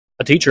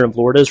A teacher in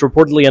Florida is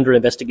reportedly under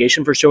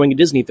investigation for showing a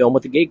Disney film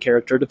with a gay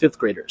character to fifth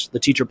graders. The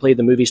teacher played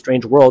the movie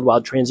Strange World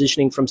while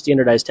transitioning from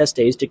standardized test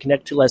days to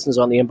connect to lessons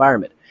on the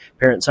environment.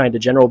 Parents signed a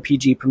general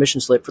PG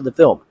permission slip for the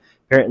film.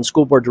 Parent and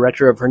school board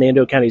director of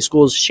Hernando County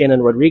Schools,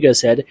 Shannon Rodriguez,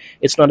 said,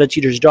 "It's not a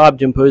teacher's job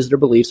to impose their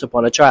beliefs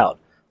upon a child."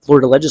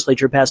 Florida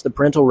legislature passed the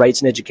Parental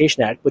Rights in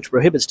Education Act, which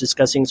prohibits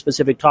discussing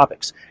specific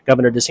topics.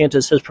 Governor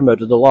DeSantis has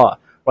promoted the law.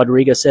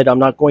 Rodriguez said, "I'm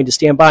not going to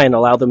stand by and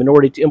allow the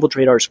minority to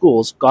infiltrate our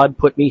schools. God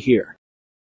put me here."